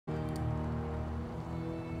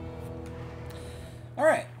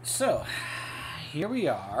Alright, so here we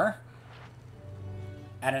are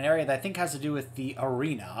at an area that I think has to do with the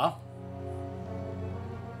arena.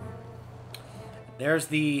 There's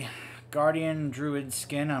the Guardian Druid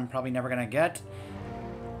skin I'm probably never gonna get.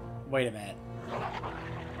 Wait a minute.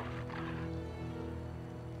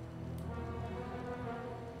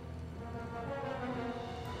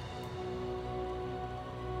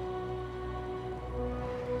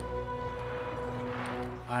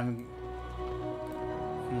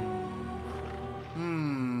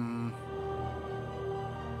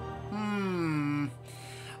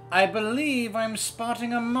 I believe I'm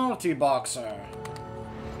spotting a multi-boxer.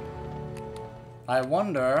 I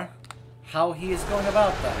wonder how he is going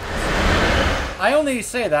about that. I only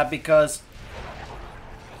say that because...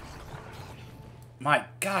 My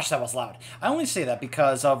gosh, that was loud. I only say that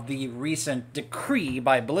because of the recent decree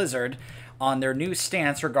by Blizzard on their new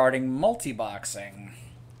stance regarding multi-boxing.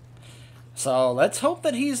 So let's hope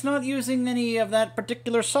that he's not using any of that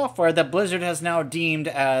particular software that Blizzard has now deemed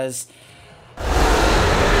as...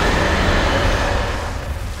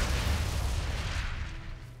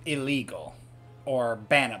 illegal. Or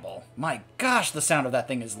bannable. My gosh, the sound of that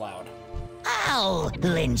thing is loud. I'll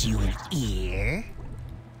lend you an ear.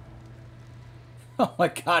 Oh my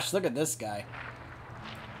gosh, look at this guy.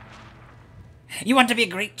 You want to be a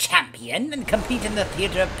great champion and compete in the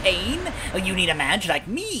theater of pain? Well, you need a manager like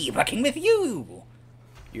me working with you.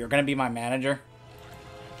 You're gonna be my manager?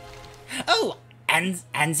 Oh,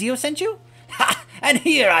 Anzio sent you? Ha! And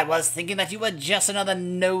here I was thinking that you were just another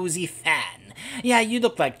nosy fan. Yeah, you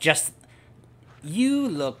look like just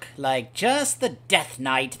the Death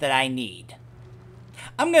Knight that I need.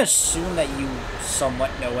 I'm gonna assume that you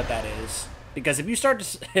somewhat know what that is. Because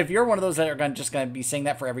if you're one of those that are just gonna be saying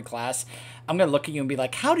that for every class, I'm gonna look at you and be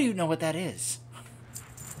like, how do you know what that is?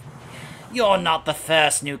 You're not the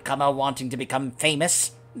first newcomer wanting to become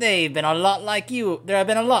famous. There have been a lot like you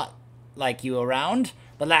around.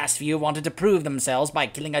 The last few wanted to prove themselves by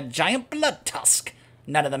killing a giant blood tusk.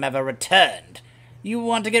 None of them ever returned. You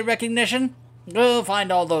want to get recognition? Go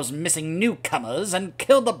find all those missing newcomers and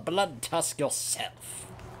kill the blood tusk yourself.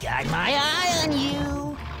 Got my eye on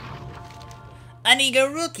you. An eager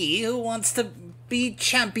rookie who wants to be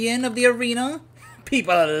champion of the arena?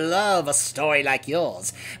 People love a story like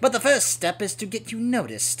yours, but the first step is to get you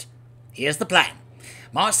noticed. Here's the plan.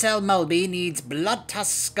 Marcel Mulby needs blood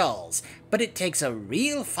tusk skulls, but it takes a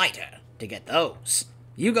real fighter to get those.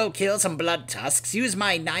 You go kill some blood tusks, use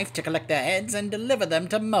my knife to collect their heads, and deliver them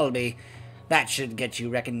to Mulby. That should get you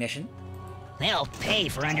recognition. They'll pay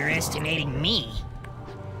for underestimating me.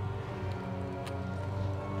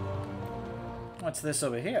 What's this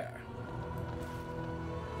over here?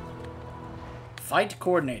 Fight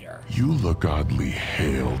coordinator. You look oddly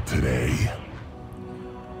hale today.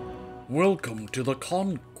 Welcome to the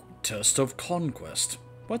Contest of Conquest.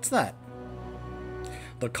 What's that?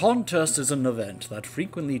 The contest is an event that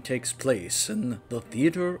frequently takes place in the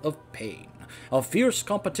Theater of Pain, a fierce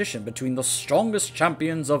competition between the strongest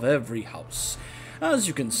champions of every house. As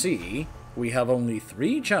you can see, we have only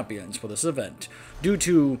 3 champions for this event, due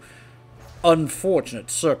to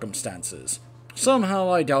unfortunate circumstances.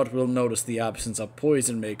 Somehow I doubt we'll notice the absence of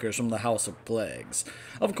poison makers from the House of Plagues.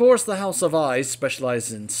 Of course, the House of Eyes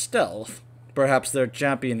specializes in stealth. Perhaps their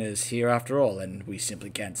champion is here after all, and we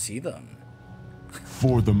simply can't see them.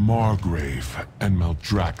 For the Margrave and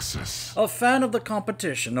Maldraxxus. A fan of the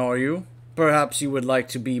competition, are you? Perhaps you would like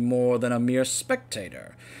to be more than a mere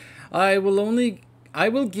spectator. I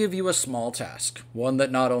will give you a small task, one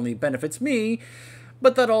that not only benefits me,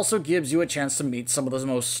 but that also gives you a chance to meet some of the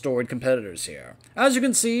most storied competitors here. As you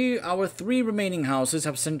can see, our 3 remaining houses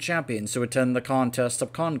have sent champions to attend the Contest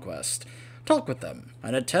of Conquest. Talk with them,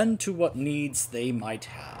 and attend to what needs they might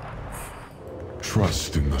have.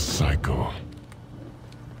 Trust in the cycle.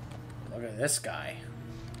 Look at this guy.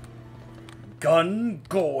 Gun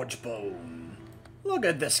Gorgebone. Look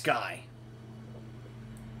at this guy.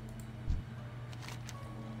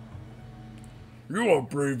 You're a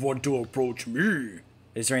brave one to approach me.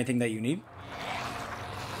 Is there anything that you need?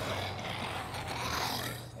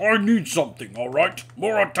 I need something, alright?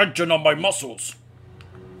 More attention on my muscles.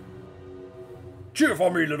 Cheer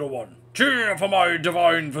for me, little one. Cheer for my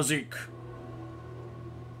divine physique.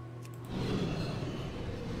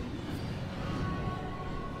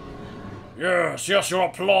 Yes, your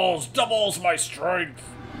applause doubles my strength.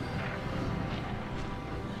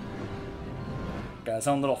 Got his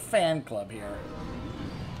own little fan club here.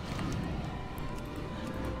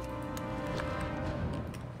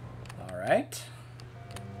 Alright.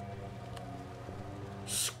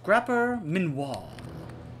 Scrapper Minoir.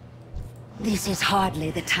 This is hardly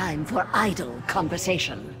the time for idle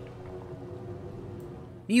conversation.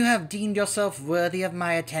 You have deemed yourself worthy of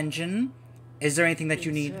my attention. Is there anything that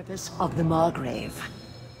you need? Service of the Margrave.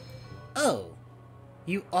 Oh,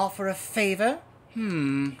 you offer a favor?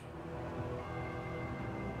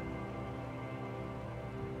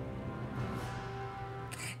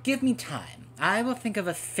 Give me time. I will think of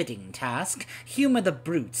a fitting task. Humor the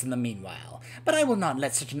brutes in the meanwhile. But I will not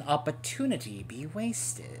let such an opportunity be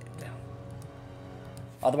wasted.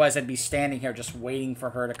 Otherwise, I'd be standing here just waiting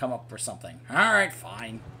for her to come up for something. Alright,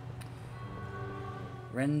 fine.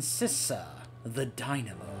 Rencissa, the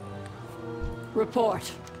Dynamo.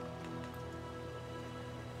 Report.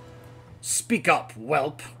 Speak up,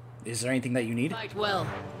 whelp. Is there anything that you need? Quite well.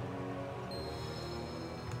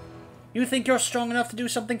 You think you're strong enough to do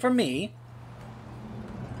something for me?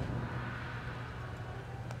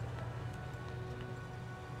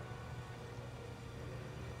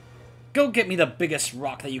 Go get me the biggest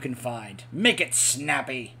rock that you can find. Make it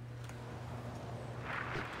snappy.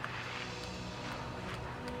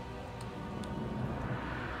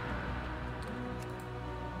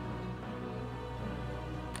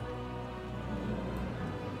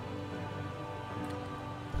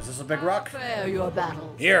 Is this a big rock? Prepare your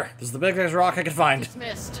battles. Here, this is the biggest rock I can find.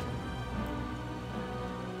 Dismissed.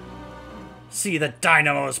 See the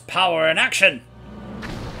Dynamo's power in action!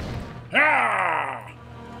 Ah!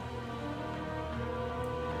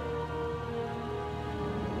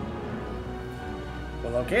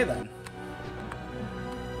 Well, okay then.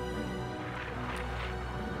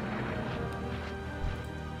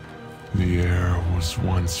 The air was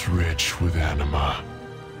once rich with anima.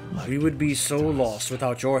 We would be so lost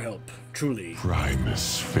without your help, truly.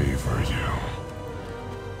 Primus favor you.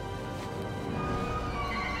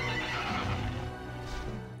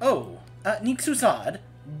 Oh, Nixusad,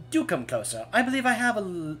 do come closer. I believe I have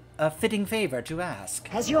a fitting favor to ask.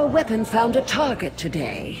 Has your weapon found a target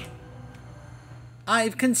today?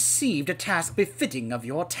 I've conceived a task befitting of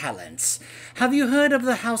your talents. Have you heard of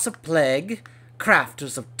the House of Plague?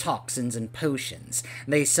 Crafters of toxins and potions.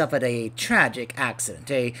 They suffered a tragic accident,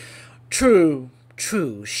 a true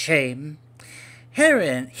shame.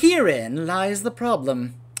 Herein lies the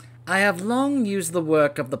problem. I have long used the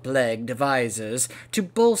work of the Plague devisers to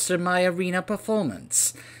bolster my arena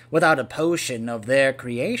performance. Without a potion of their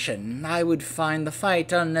creation, I would find the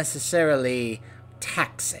fight unnecessarily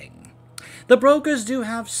taxing. The brokers do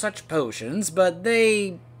have such potions, but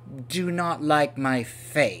they do not like my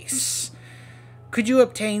face. Could you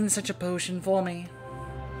obtain such a potion for me?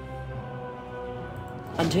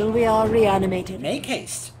 Until we are reanimated. Make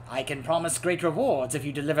haste. I can promise great rewards if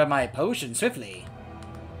you deliver my potion swiftly.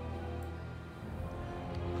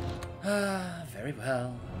 Very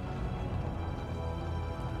well.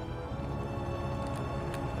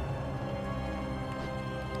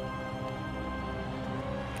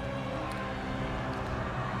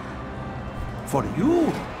 For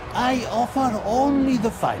you, I offer only the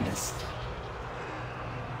finest.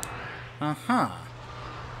 Uh-huh.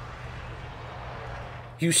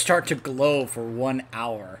 You start to glow for 1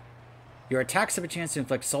 hour. Your attacks have a chance to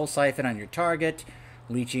inflict Soul Siphon on your target.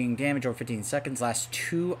 Leeching damage over 15 seconds lasts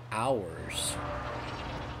 2 hours.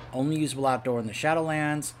 Only usable outdoor in the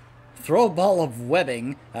Shadowlands. Throw a ball of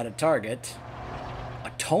webbing at a target.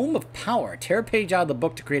 A Tome of Power. Tear a page out of the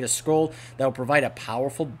book to create a scroll that will provide a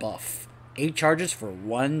powerful buff. 8 charges for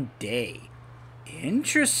 1 day.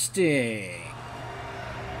 Interesting.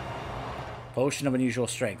 Potion of Unusual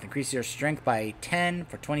Strength. Increase your strength by 10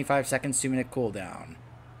 for 25 seconds, 2-minute cooldown.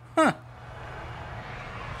 Huh.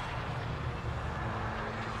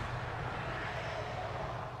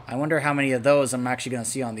 I wonder how many of those I'm actually going to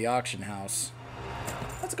see on the auction house.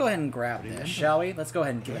 Let's go ahead and grab this, shall we? Let's go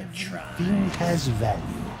ahead and give it a try. Everything has value.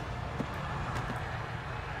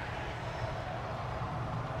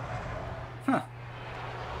 Huh.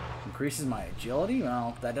 Increases my agility?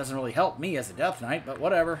 Well, that doesn't really help me as a Death Knight, but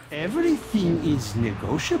whatever. Everything is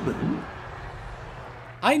negotiable.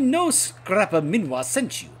 I know Scrappa Minwa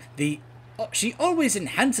sent you. She always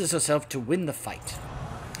enhances herself to win the fight.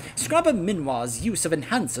 Scrappa Minwa's use of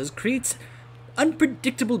enhancers creates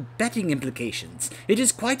unpredictable betting implications. It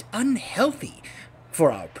is quite unhealthy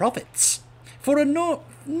for our profits. For a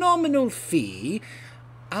nominal fee,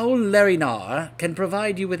 our Larinar can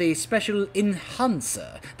provide you with a special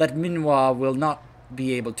enhancer that Minwa will not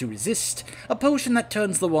be able to resist. A potion that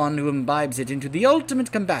turns the one who imbibes it into the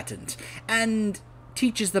ultimate combatant, and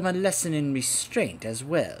teaches them a lesson in restraint as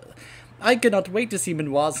well. I cannot wait to see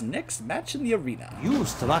Minwa's next match in the arena. You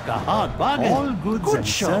struck a hard bargain. All goods Good and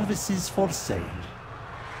show. services for sale.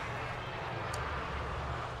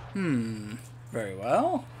 Very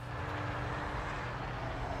well.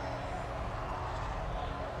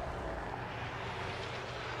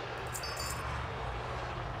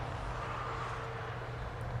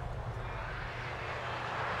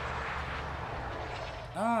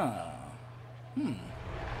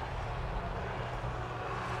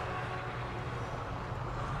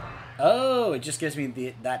 Oh, it just gives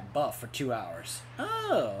me that buff for 2 hours.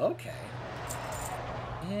 Oh, okay.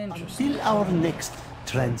 Interesting. Until our next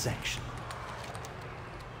transaction.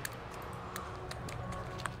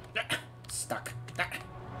 Stuck.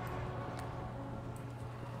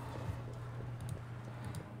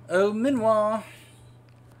 Oh, Minoir.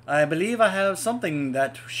 I believe I have something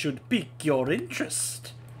that should pique your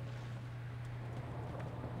interest.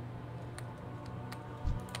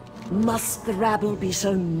 Must the rabble be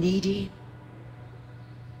so needy?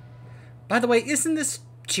 By the way, isn't this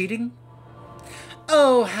cheating?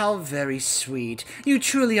 Oh, how very sweet. You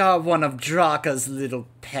truly are one of Draka's little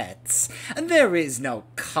pets. There is no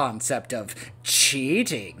concept of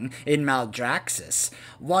cheating in Maldraxxus.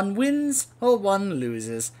 One wins or one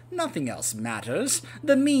loses. Nothing else matters.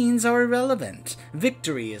 The means are irrelevant.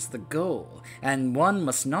 Victory is the goal, and one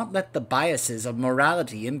must not let the biases of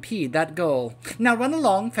morality impede that goal. Now run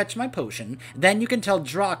along, fetch my potion. Then you can tell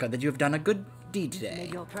Draka that you have done a good deed today.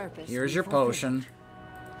 May your purpose Here's be your fulfilled. potion.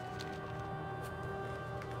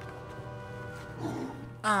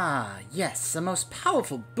 Ah, yes, a most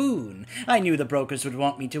powerful boon. I knew the brokers would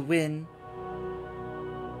want me to win.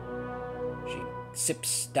 She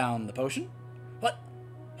sips down the potion.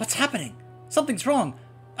 What's happening? Something's wrong.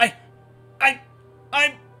 I'm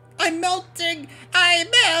melting! I'm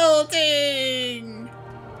melting!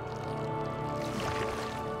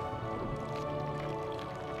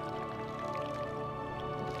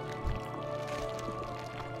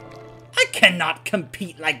 I cannot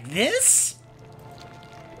compete like this!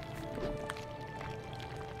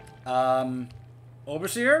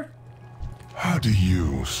 Overseer? How do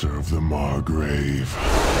you serve the Margrave?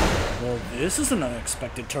 Well, this is an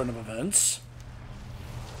unexpected turn of events.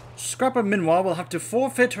 Scrapper Minoir will have to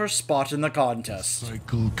forfeit her spot in the contest.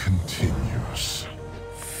 Cycle continues.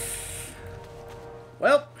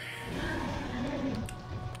 Well,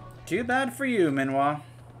 too bad for you, Minoir.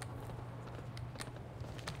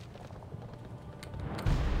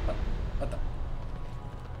 What the?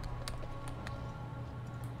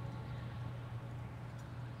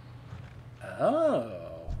 Oh.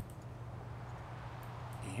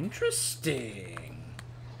 Interesting.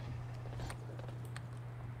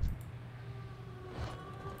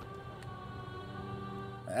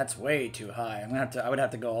 That's way too high. I would have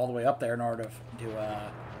to go all the way up there in order to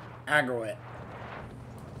aggro it.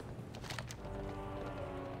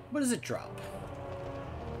 What does it drop?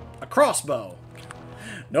 A crossbow.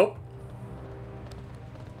 Nope.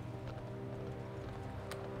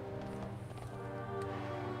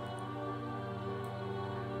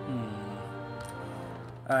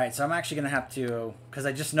 Alright, so I'm actually going to have to, because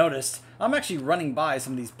I just noticed, I'm actually running by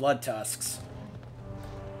some of these blood tusks.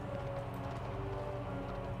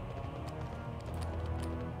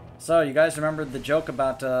 So, you guys remember the joke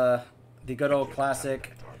about the good old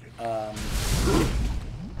classic,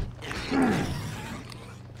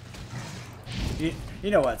 you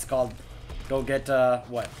know what it's called? Go get,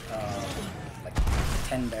 like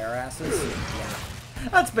 10 bear asses? Yeah.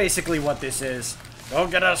 That's basically what this is. Go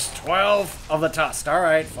get us 12 of the tusk. All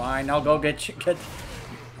right, fine. I'll go get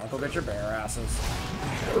I'll go get your bear asses.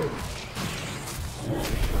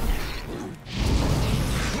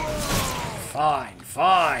 Fine,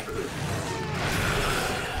 fine.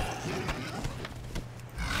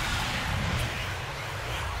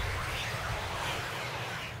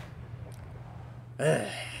 All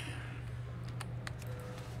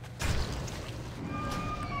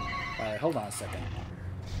right, hold on a second.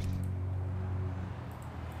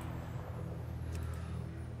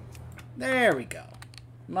 There we go.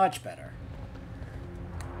 Much better.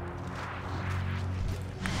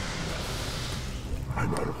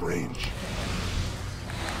 I'm out of range.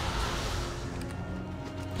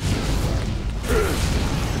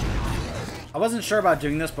 I wasn't sure about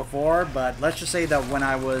doing this before, but let's just say that when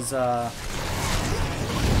I was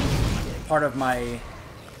part of my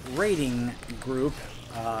raiding group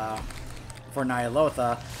for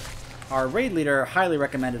Nyalotha, our raid leader highly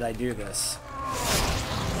recommended I do this.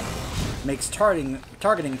 Makes targeting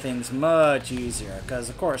things much easier, because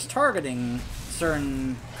of course targeting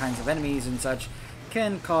certain kinds of enemies and such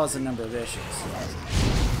can cause a number of issues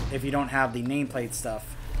if you don't have the nameplate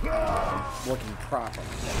stuff working properly.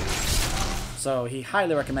 So he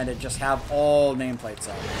highly recommended just have all nameplates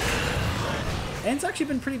up, and it's actually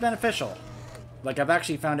been pretty beneficial. Like, I've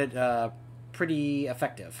actually found it pretty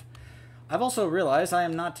effective. I've also realized I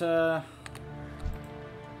am not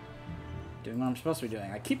doing what I'm supposed to be doing.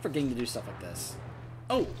 I keep forgetting to do stuff like this.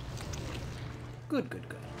 Oh! Good, good,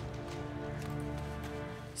 good.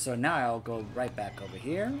 So now I'll go right back over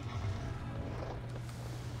here.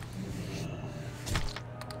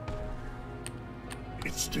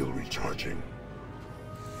 It's still recharging.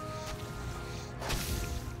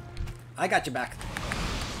 I got you back.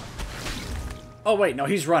 Oh, wait, no,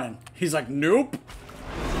 he's running. He's like, nope.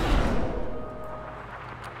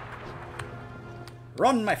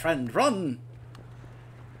 Run, my friend, run.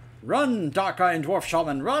 Run, Dark Iron Dwarf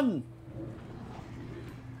Shaman, run.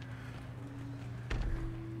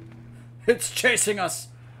 It's chasing us.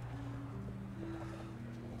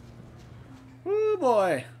 Oh,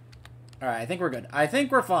 boy. All right, I think we're good. I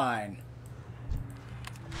think we're fine.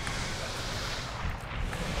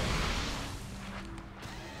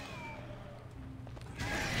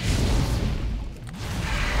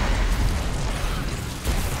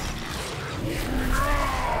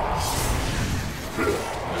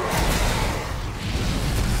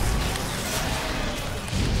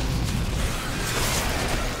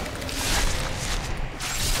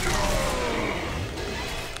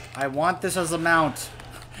 I want this as a mount.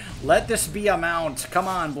 Let this be a mount. Come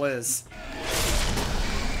on, Blizz.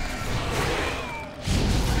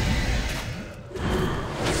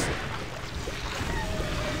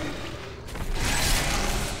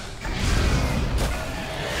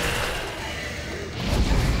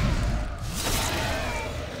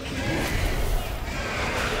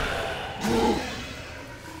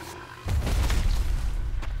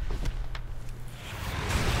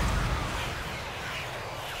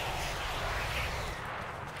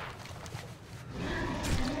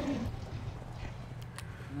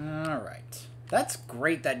 That's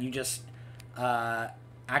great that you just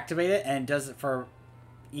activate it and it does it for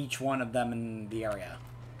each one of them in the area.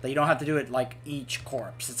 That you don't have to do it like each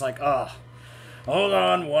corpse. It's like, ugh. Hold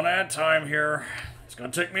on, one at a time here. It's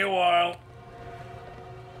gonna take me a while.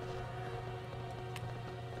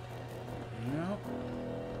 Nope.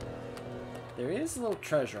 There is a little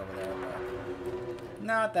treasure over there, but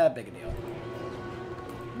not that big a deal.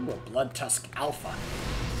 Ooh, a Blood Tusk Alpha.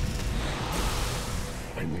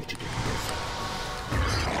 I need to get this.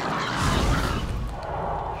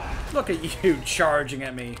 Look at you charging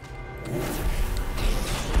at me.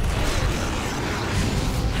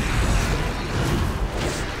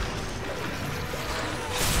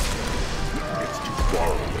 It's too far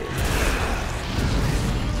away.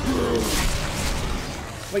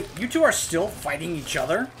 Wait, you two are still fighting each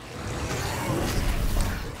other?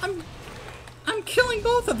 I'm killing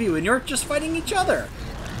both of you and you're just fighting each other.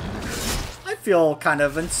 I feel kind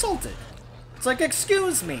of insulted. It's like,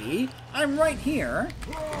 excuse me, I'm right here.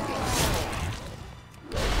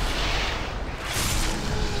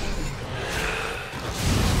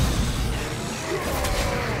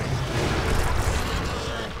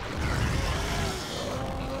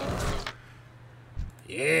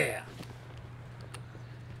 Yeah.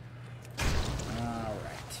 All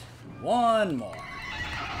right. One more.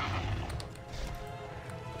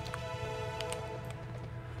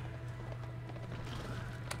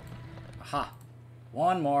 Aha.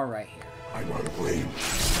 One more right here. I'm out of range.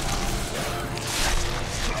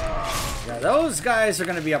 Yeah, those guys are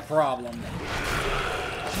going to be a problem.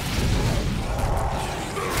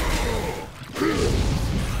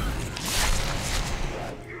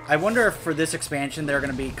 I wonder if for this expansion they're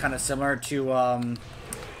going to be kind of similar to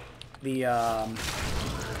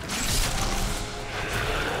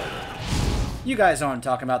you guys know what I'm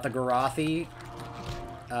talking about, the Garathi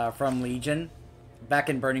from Legion. Back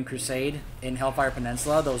in Burning Crusade in Hellfire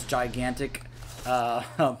Peninsula, those gigantic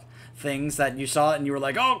things that you saw and you were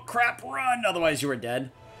like, oh crap, run! Otherwise you were dead.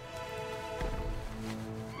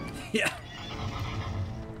 Yeah.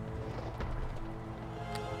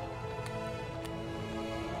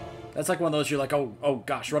 That's like one of those you're like, oh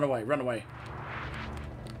gosh, run away, run away.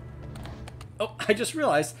 Oh, I just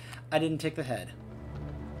realized I didn't take the head.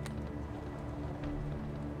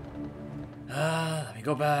 Let me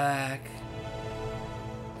go back.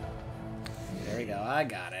 There we go. I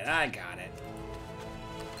got it. I got it.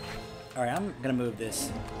 Alright, I'm going to move this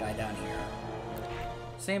guy down here.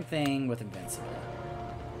 Same thing with Invincible.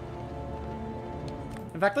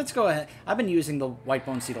 In fact, let's go ahead. I've been using the White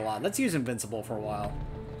Bone Seed a lot. Let's use Invincible for a while.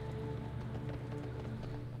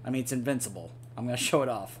 I mean, it's invincible. I'm going to show it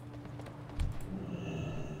off.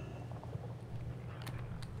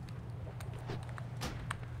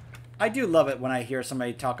 I do love it when I hear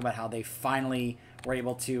somebody talk about how they finally were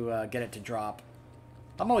able to get it to drop.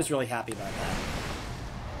 I'm always really happy about that.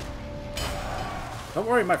 Don't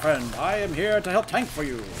worry, my friend. I am here to help tank for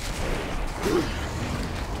you.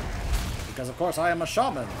 Because, of course, I am a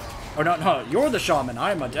shaman. Oh, no, you're the shaman.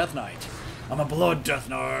 I am a Death Knight. I'm a Blood Death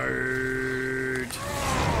Knight.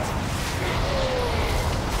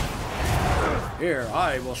 Here,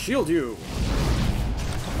 I will shield you.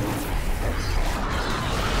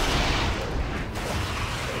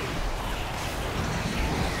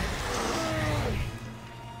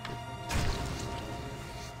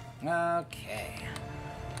 Okay.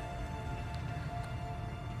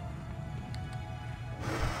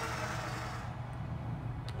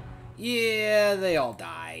 Yeah, they all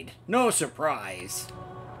died. No surprise.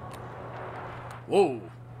 Whoa.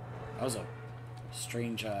 That was a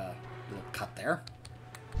strange little cut there.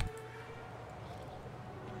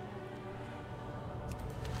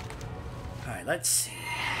 Alright, let's see.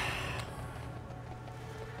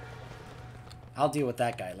 I'll deal with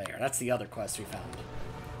that guy later. That's the other quest we found.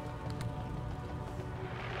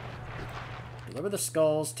 Deliver the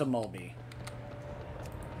skulls to Mulby.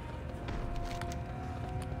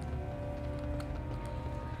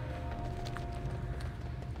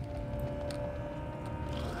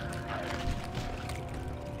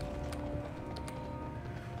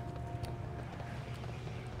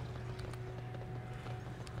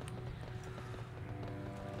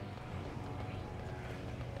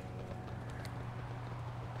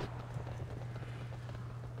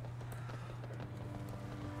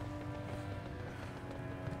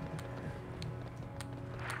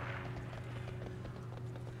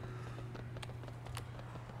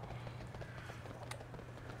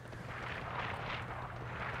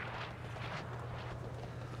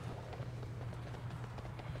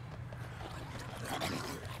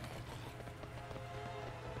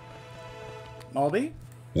 Mulby?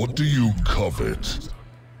 What do you covet?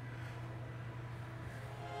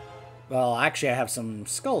 Well, actually, I have some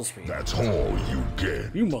skulls for you. That's all you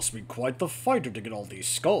get. You must be quite the fighter to get all these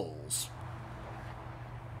skulls.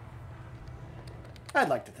 I'd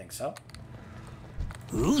like to think so.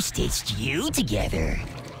 Who stitched you together?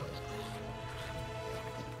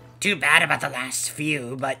 Too bad about the last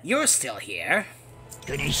few, but you're still here.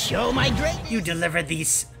 Gonna show my greatness? You delivered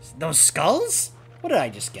those skulls? What did I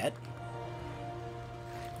just get?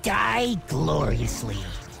 Die gloriously.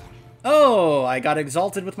 Oh, I got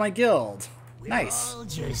exalted with my guild. We're Nice. all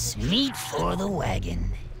just meat for the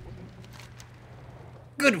wagon.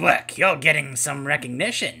 Good work. You're getting some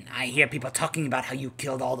recognition. I hear people talking about how you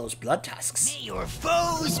killed all those blood tusks. May your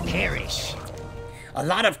foes perish. A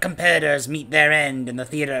lot of competitors meet their end in the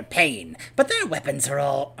theater of pain, but their weapons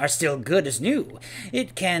are still good as new.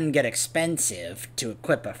 It can get expensive to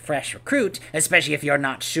equip a fresh recruit, especially if you're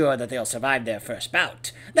not sure that they'll survive their first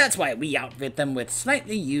bout. That's why we outfit them with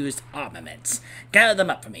slightly used armaments. Gather them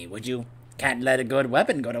up for me, would you? Can't let a good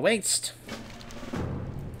weapon go to waste.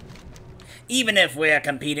 Even if we're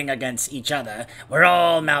competing against each other, we're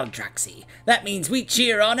all Maldraxi. That means we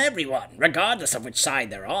cheer on everyone, regardless of which side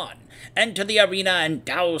they're on. Enter the arena and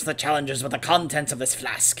douse the challengers with the contents of this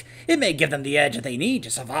flask. It may give them the edge that they need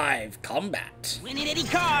to survive combat. Win at any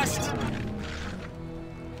cost.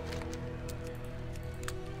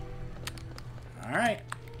 Alright.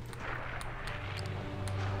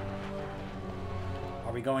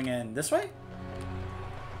 Are we going in this way?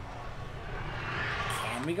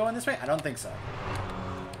 Can we go in this way? I don't think so.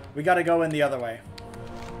 We gotta go in the other way.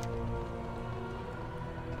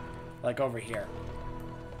 Like over here.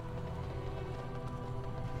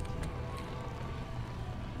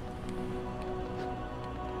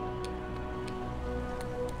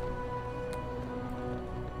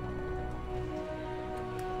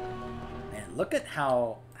 Man, look at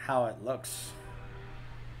how it looks.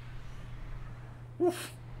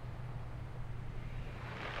 Oof.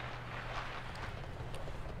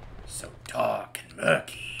 So dark and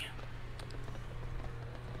murky.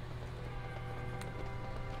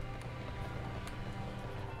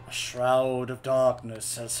 A shroud of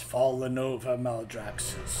darkness has fallen over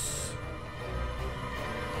Maldraxxus.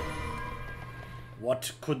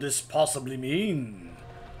 What could this possibly mean?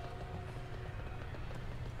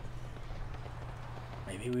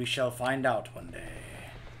 Maybe we shall find out one day.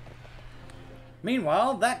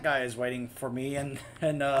 Meanwhile, that guy is waiting for me in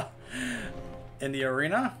the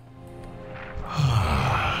arena.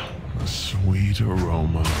 A sweet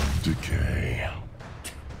aroma of decay.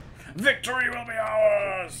 Victory will be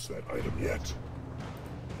ours! Is that item yet?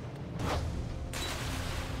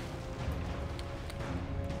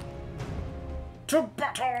 To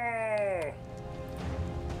battle!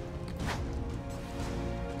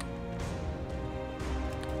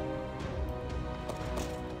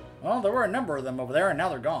 Well, there were a number of them over there, and now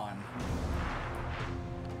they're gone.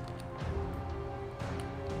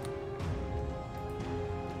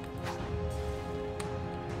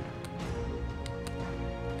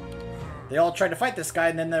 They all tried to fight this guy,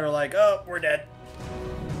 and then they were like, oh, we're dead.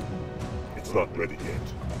 It's not ready yet.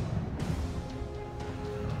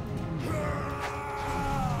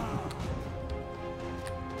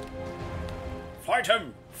 Fight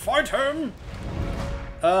him! Fight him!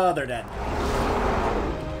 Oh, they're dead.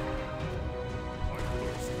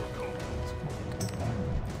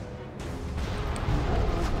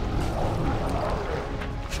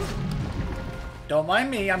 Don't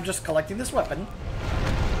mind me, I'm just collecting this weapon.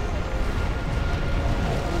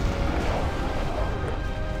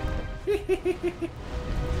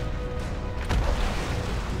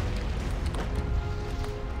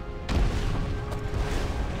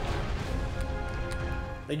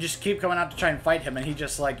 They just keep coming out to try and fight him, and he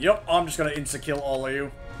just like, yep, I'm just gonna insta-kill all of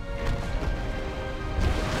you.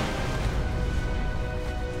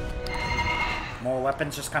 More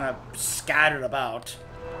weapons just kind of scattered about.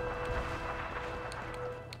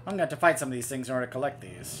 I'm gonna have to fight some of these things in order to collect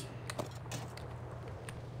these.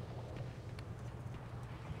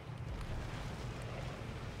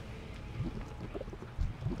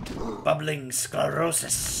 Bubbling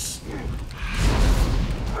sclerosis.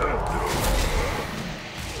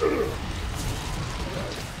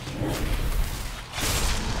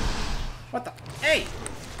 What the? Hey!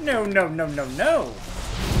 No, no, no, no, no!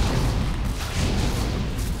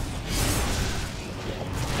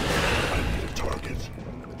 Target.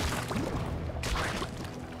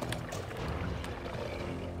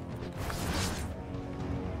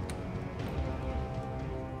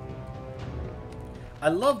 I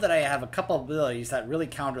love that I have a couple of abilities that really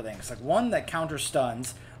counter things. Like one that counters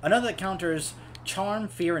stuns, another that counters charm,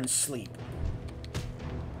 fear, and sleep.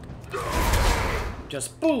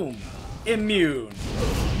 Just boom! Immune.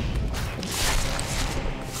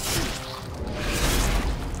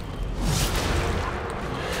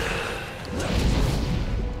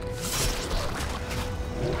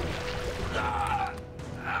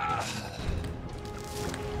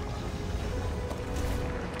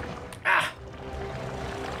 Ah!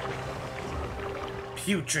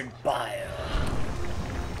 Putrid bile.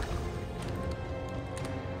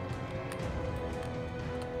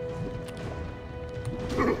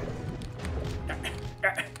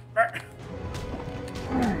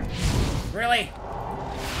 Really?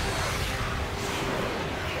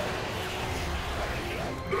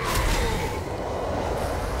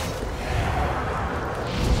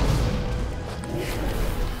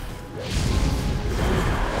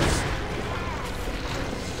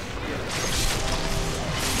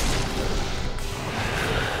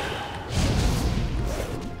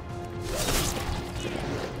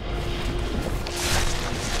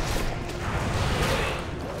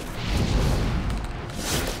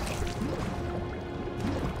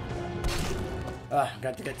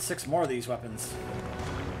 Got to get 6 more of these weapons.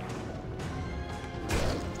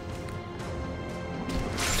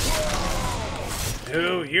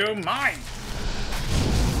 Do you mind?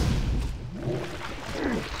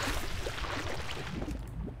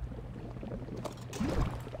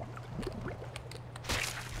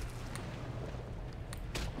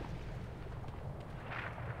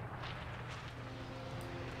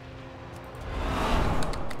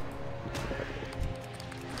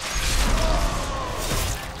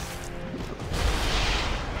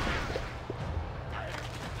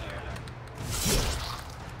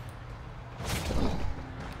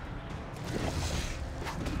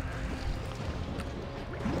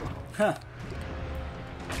 Huh.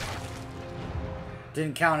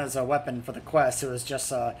 Didn't count as a weapon for the quest, it was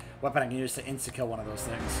just a weapon I can use to insta-kill one of those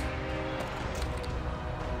things.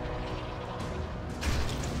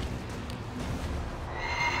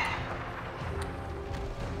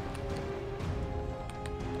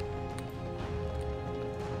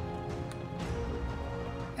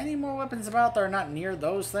 Any more weapons about that are not near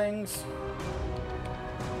those things?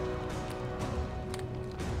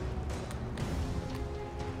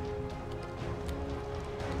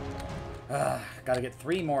 Gotta get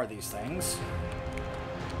 3 more of these things.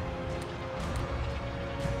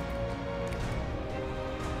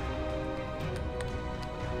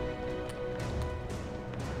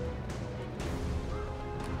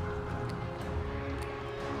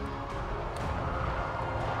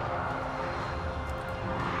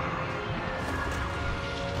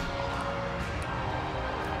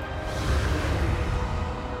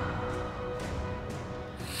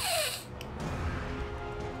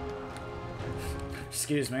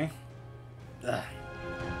 Excuse me. Ugh.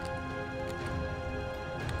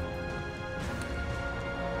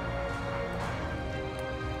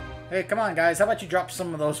 Hey, come on, guys. How about you drop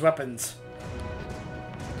some of those weapons?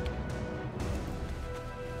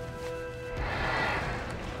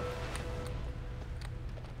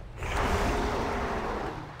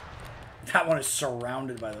 That one is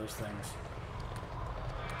surrounded by those things.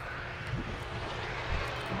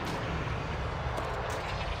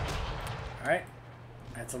 Alright.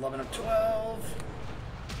 That's 11 of 12.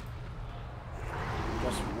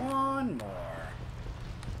 Just 1 more.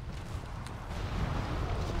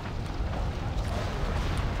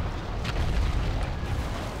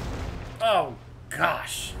 Oh,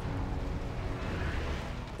 gosh.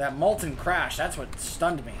 That molten crash, that's what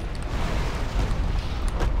stunned me.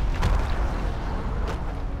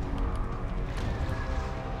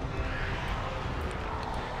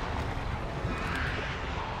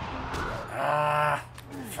 Ah,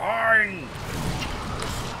 fine.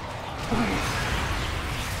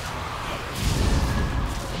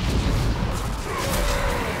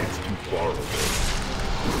 It's too far away.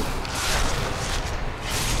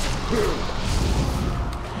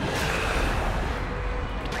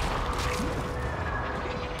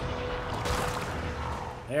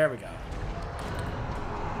 There we go.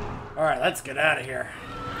 Alright, let's get out of here.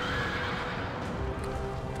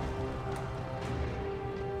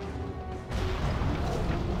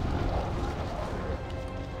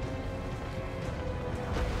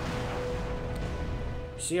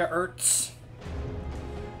 See ya, Ertz.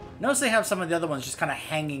 Notice they have some of the other ones just kind of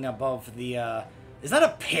hanging above the, Is that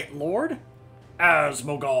a pit lord?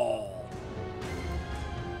 Asmogal.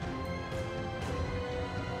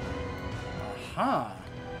 Huh.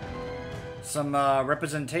 Some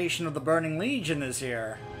representation of the Burning Legion is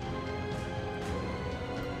here.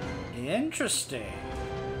 Interesting.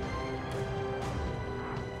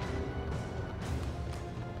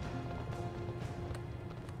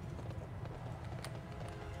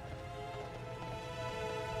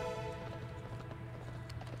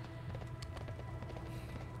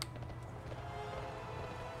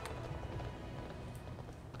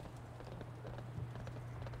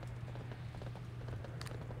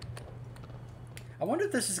 I wonder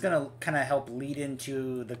if this is going to kind of help lead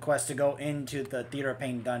into the quest to go into the Theater of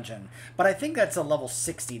Pain dungeon. But I think that's a level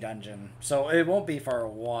 60 dungeon, so it won't be for a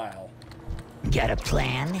while. Got a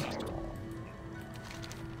plan?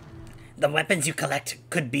 The weapons you collect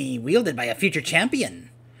could be wielded by a future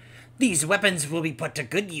champion. These weapons will be put to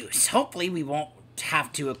good use. Hopefully we won't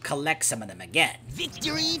have to collect some of them again.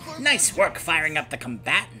 Victory for... Nice work firing up the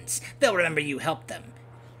combatants. They'll remember you helped them.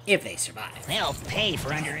 If they survive. They'll pay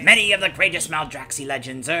for under... Many of the greatest Maldraxi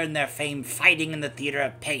legends earn their fame fighting in the Theater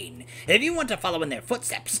of Pain. If you want to follow in their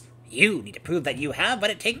footsteps, you need to prove that you have what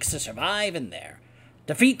it takes to survive in there.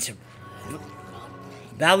 Defeat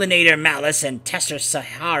Valinator Malice and Tesser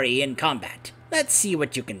Sahari in combat. Let's see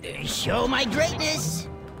what you can do. Show my greatness!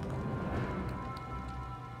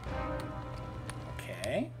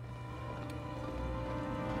 Okay.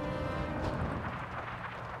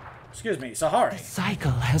 Excuse me, Sahari. Cycle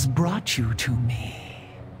has brought you to me.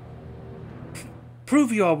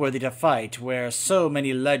 Prove you are worthy to fight where so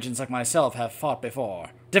many legends like myself have fought before.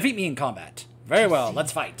 Defeat me in combat. Very well,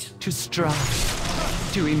 let's fight. To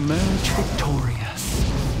strive, to emerge victorious.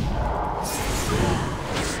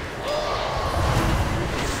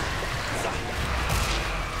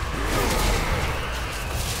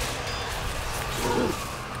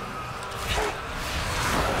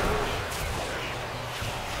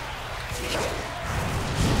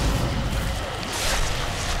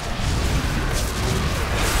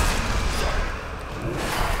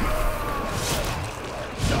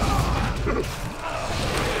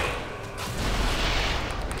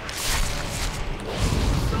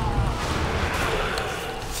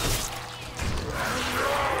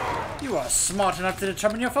 You are smart enough to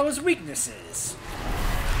determine your foe's weaknesses.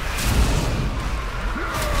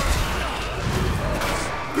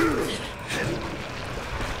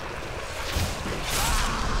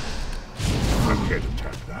 I can't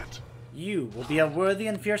attack that. You will be a worthy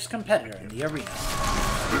and fierce competitor in the arena.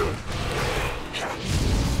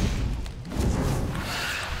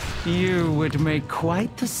 You would make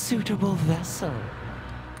quite the suitable vessel.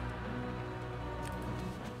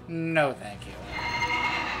 No, thank you.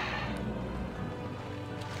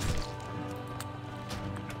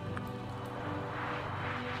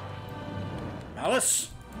 Malice?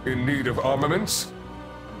 In need of armaments?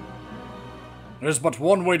 There's but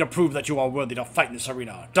one way to prove that you are worthy to fight in this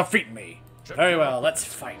arena. Defeat me. Very well, let's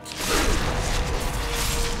fight.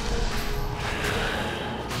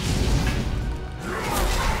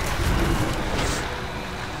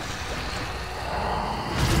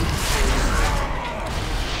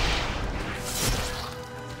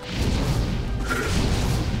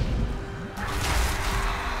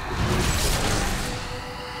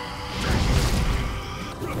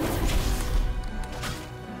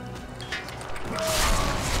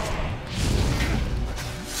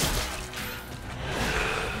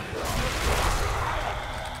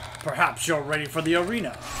 Perhaps you're ready for the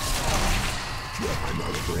arena. I'm not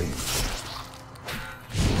afraid.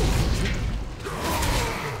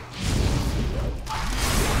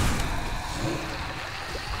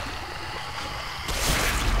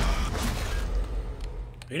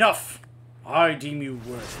 Enough! I deem you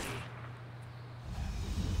worthy.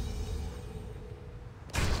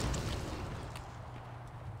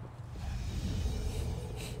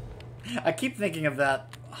 I keep thinking of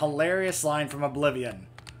that hilarious line from Oblivion.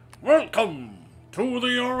 Welcome to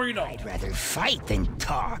the arena. I'd rather fight than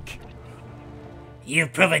talk.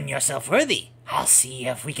 You've proven yourself worthy. I'll see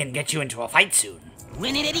if we can get you into a fight soon.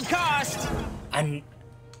 Win at any cost.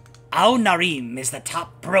 Au Narim is the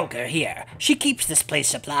top broker here. She keeps this place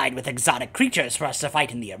supplied with exotic creatures for us to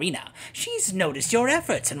fight in the arena. She's noticed your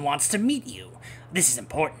efforts and wants to meet you. This is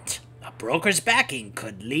important. A broker's backing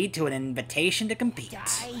could lead to an invitation to compete.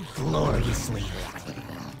 Die gloriously.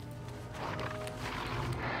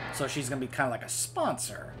 So she's gonna be kind of like a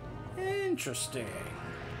sponsor. Interesting.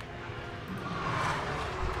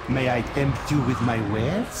 May I tempt you with my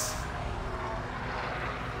wares?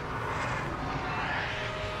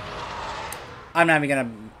 I'm not even gonna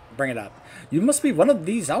bring it up. You must be one of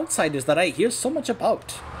these outsiders that I hear so much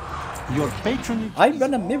about. Your patronage. I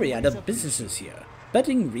run a myriad of businesses here.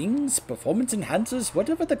 Betting rings, performance enhancers,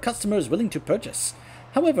 whatever the customer is willing to purchase.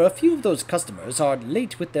 However, a few of those customers are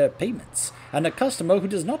late with their payments, and a customer who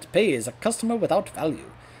does not pay is a customer without value.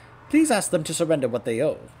 Please ask them to surrender what they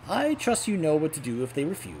owe. I trust you know what to do if they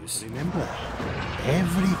refuse. Remember,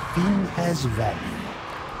 everything has value.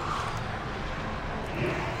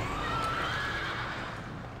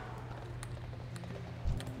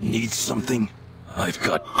 Need something? I've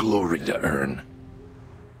got glory to earn.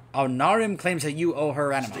 Au Narim claims that you owe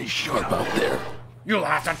her anima. Stay sharp out there. You'll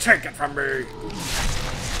have to take it from me.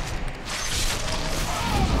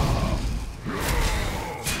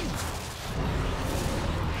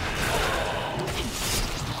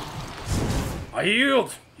 I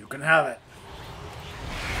yield. You can have it.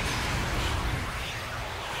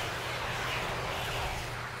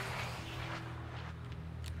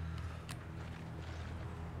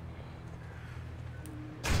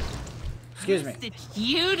 Excuse me. Stitch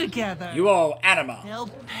you together. You owe anima. They'll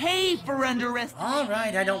pay for underestimation. All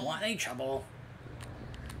right, I don't want any trouble.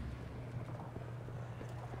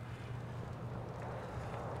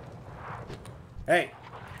 Hey,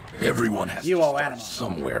 Everyone has you to owe start anima.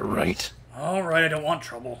 somewhere, right? All right, I don't want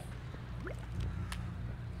trouble.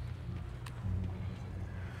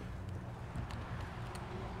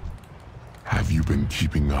 Have you been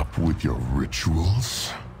keeping up with your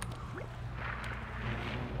rituals?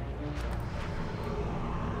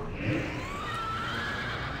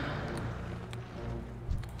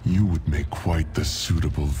 You would make quite the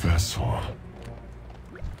suitable vessel.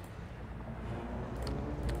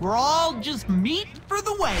 We're all just meat for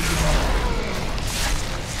the wagon.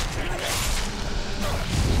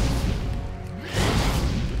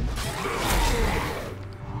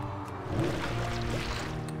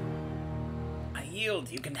 I yield.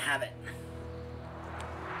 You can have it.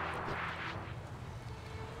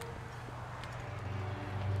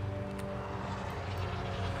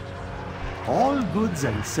 All goods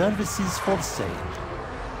and services for sale.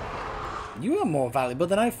 You are more valuable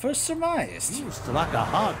than I first surmised. You struck a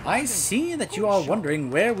hard. I see that you are wondering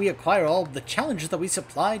where we acquire all the challenges that we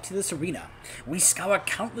supply to this arena. We scour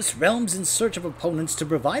countless realms in search of opponents to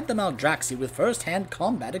provide the Maldraxi with first-hand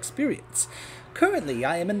combat experience. Currently,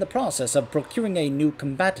 I am in the process of procuring a new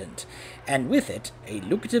combatant, and with it, a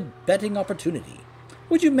lucrative betting opportunity.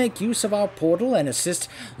 Would you make use of our portal and assist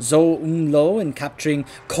Zo-Umlo in capturing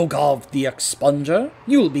Kogov the Expunger?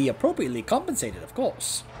 You will be appropriately compensated, of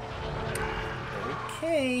course.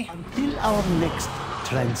 Okay. Until our next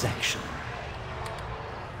transaction.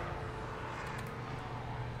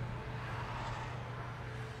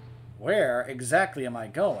 Where exactly am I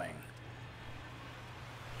going?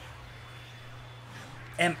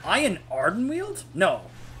 Am I an Ardenweald? No.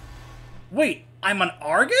 Wait, I'm an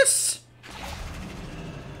Argus?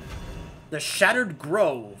 The Shattered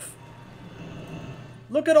Grove.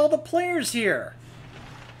 Look at all the players here.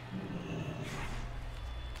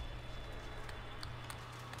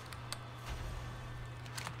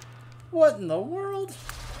 What in the world?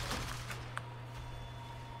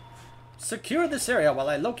 Secure this area while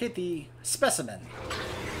I locate the specimen.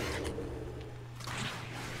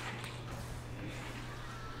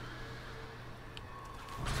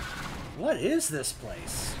 What is this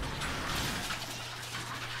place?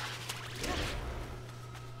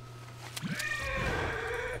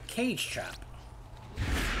 A cage trap.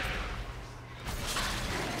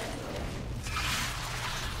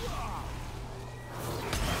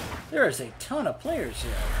 There is a ton of players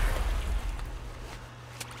here.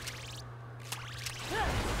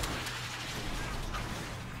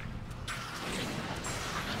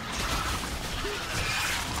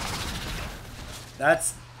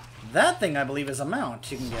 That thing, I believe, is a mount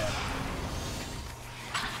you can get.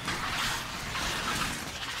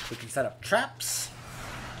 We can set up traps.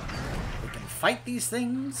 We can fight these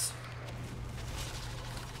things.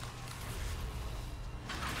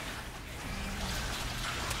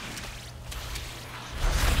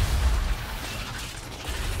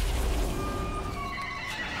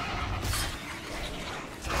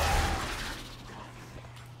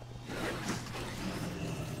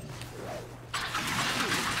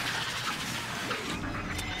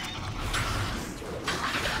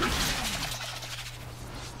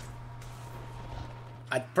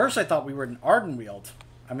 At first I thought we were in Ardenweald.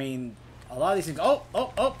 I mean, a lot of these things... Oh,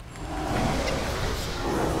 oh, oh!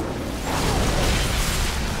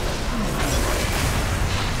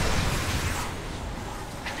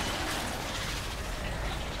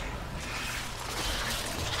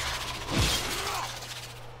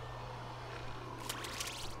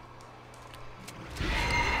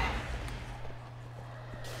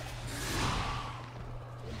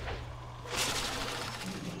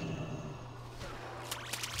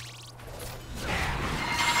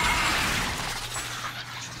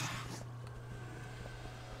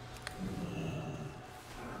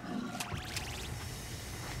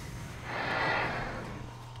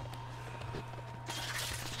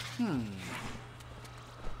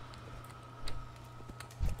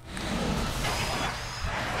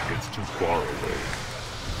 It's too far away.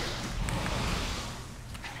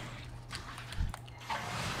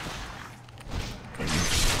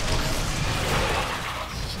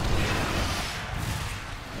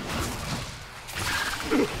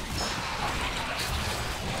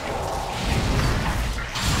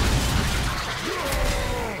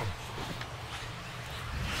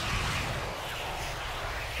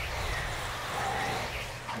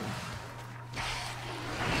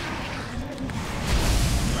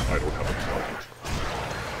 I don't have a target.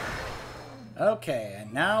 Okay,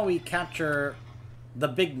 and now we capture the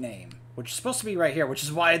big name, which is supposed to be right here, which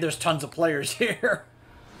is why there's tons of players here.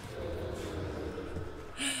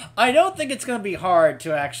 I don't think it's going to be hard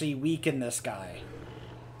to actually weaken this guy.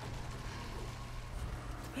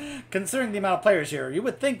 Considering the amount of players here, you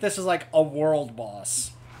would think this is like a world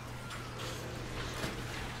boss.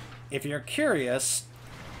 If you're curious...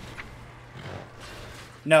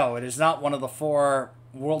 No, it is not one of the 4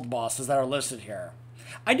 world bosses that are listed here.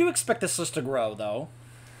 I do expect this list to grow, though.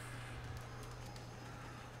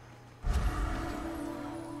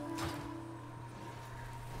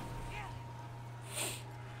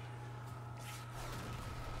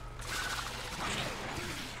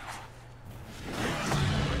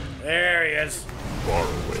 There he is. Far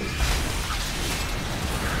away.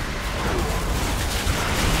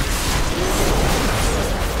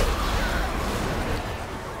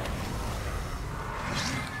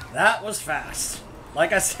 That was fast.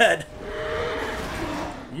 Like I said.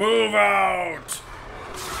 Move out!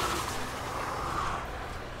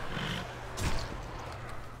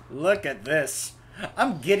 Look at this.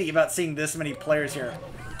 I'm giddy about seeing this many players here.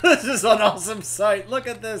 This is an awesome sight. Look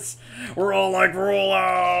at this. We're all like, roll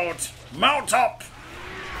out! Mount up!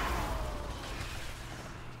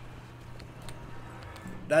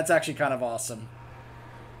 That's actually kind of awesome.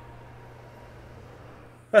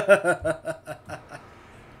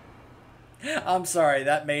 I'm sorry,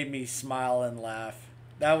 that made me smile and laugh.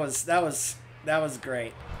 That was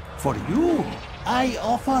great. For you, I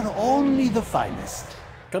offer only the finest.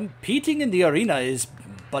 Competing in the arena is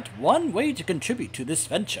but one way to contribute to this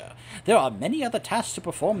venture. There are many other tasks to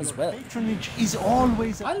perform as well. Patronage is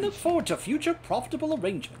always... I look forward to future profitable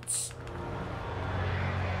arrangements.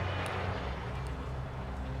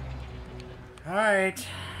 Alright.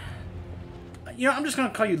 You know, I'm just gonna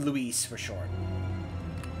call you Luis for short.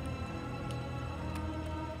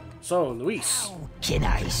 So, Luis. How can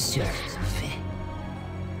I serve?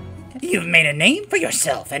 You've made a name for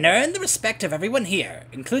yourself and earned the respect of everyone here,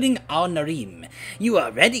 including our Narim. You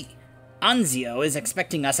are ready. Anzio is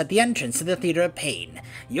expecting us at the entrance to the Theater of Pain.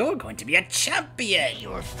 You're going to be a champion!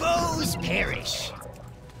 Your foes perish.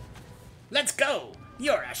 Let's go!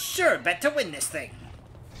 You're a sure bet to win this thing!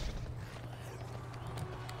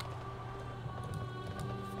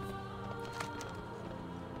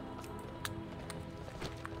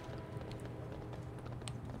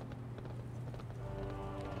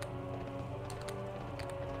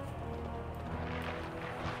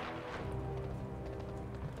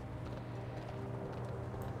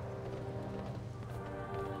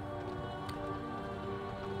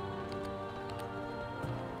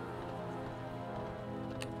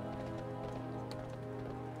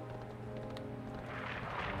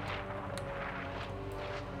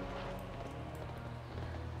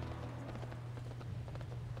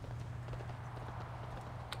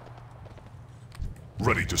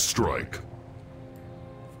 Ready to strike.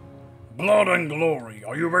 Blood and glory,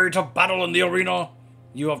 are you ready to battle in the arena?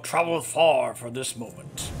 You have traveled far for this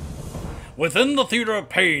moment. Within the Theater of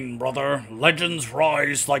Pain, brother, legends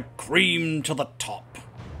rise like cream to the top.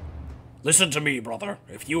 Listen to me, brother.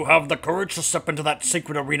 If you have the courage to step into that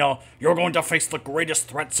sacred arena, you're going to face the greatest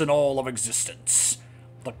threats in all of existence.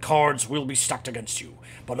 The cards will be stacked against you,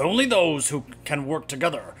 but only those who can work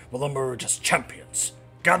together will emerge as champions.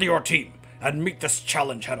 Gather your team and meet this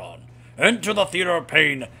challenge head-on. Enter the Theater of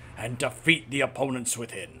Pain and defeat the opponents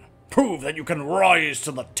within. Prove that you can rise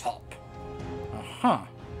to the top. Huh.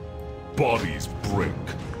 Bodies break.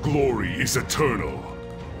 Glory is eternal.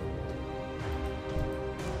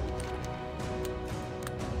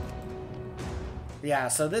 Yeah,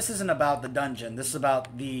 so this isn't about the dungeon. This is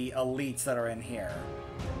about the elites that are in here.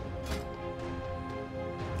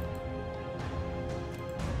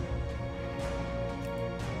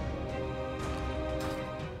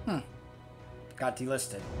 Got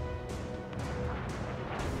delisted.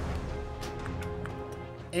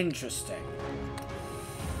 Interesting.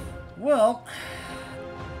 Well,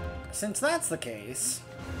 since that's the case...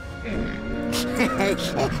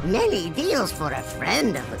 Many deals for a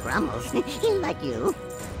friend of the Grummles, like you.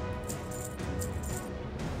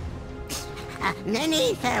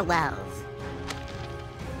 Many farewells.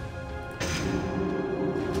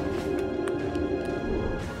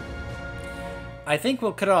 I think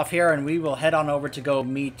we'll cut it off here and we will head on over to go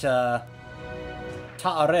meet Ta'aren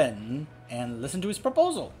and listen to his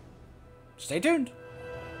proposal. Stay tuned.